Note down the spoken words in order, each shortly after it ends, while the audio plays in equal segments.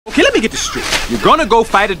me get this straight. You're gonna go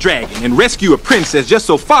fight a dragon and rescue a princess just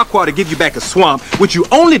so Farquhar to give you back a swamp, which you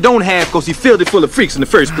only don't have because he filled it full of freaks in the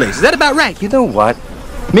first place. Is that about right? You know what?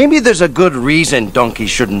 Maybe there's a good reason donkeys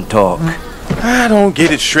shouldn't talk. I don't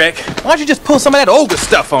get it, Shrek. Why don't you just pull some of that ogre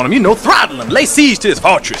stuff on him? You know, throttle him, lay siege to his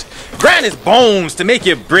fortress, grind his bones to make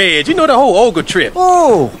your bread. You know the whole ogre trip.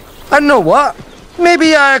 Oh, I know what.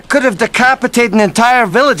 Maybe I could have decapitated an entire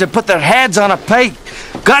village and put their heads on a pike,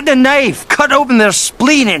 got a knife, cut open their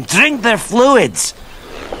spleen and drink their fluids.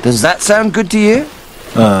 Does that sound good to you?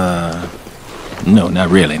 No, not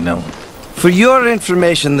really, no. For your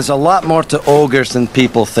information, there's a lot more to ogres than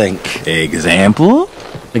people think. Example?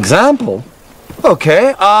 Example?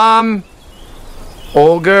 Okay,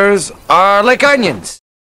 ogres are like onions.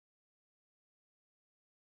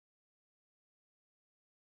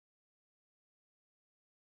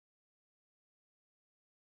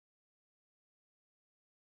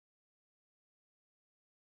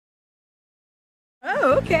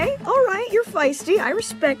 Oh, okay. All right, you're feisty. I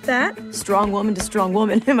respect that. Strong woman to strong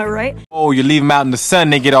woman, am I right? Oh, you leave them out in the sun,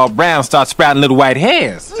 they get all brown, start sprouting little white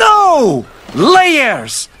hairs. No!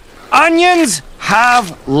 Layers! Onions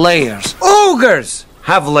have layers. Ogres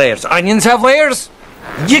have layers. Onions have layers.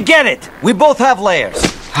 You get it. We both have layers.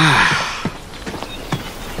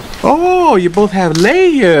 Oh, you both have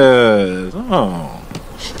layers. Oh.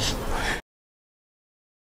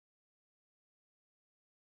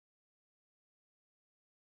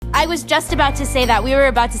 I was just about to say that. We were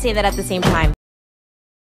about to say that at the same time.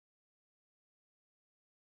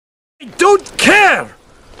 I don't care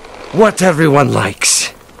what everyone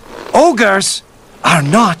likes. Ogres are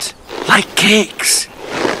not like cakes.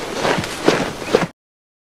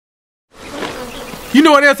 You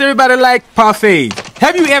know what else everybody like? Parfaits.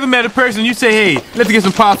 Have you ever met a person you say, hey, let's get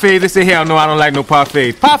some parfaits? They say, hell no, I don't like no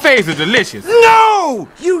parfaits. Parfaits are delicious. No!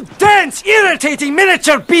 You dense, irritating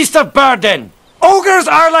miniature beast of burden! Ogres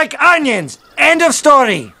are like onions. End of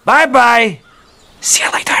story. Bye-bye. See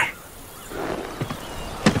you later.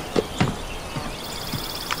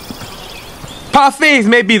 Parfaits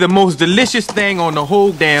may be the most delicious thing on the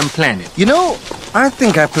whole damn planet. You know, I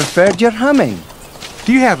think I preferred your humming.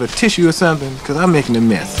 Do you have a tissue or something? Because I'm making a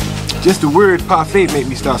mess. Just the word parfait make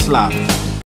me start slobbering.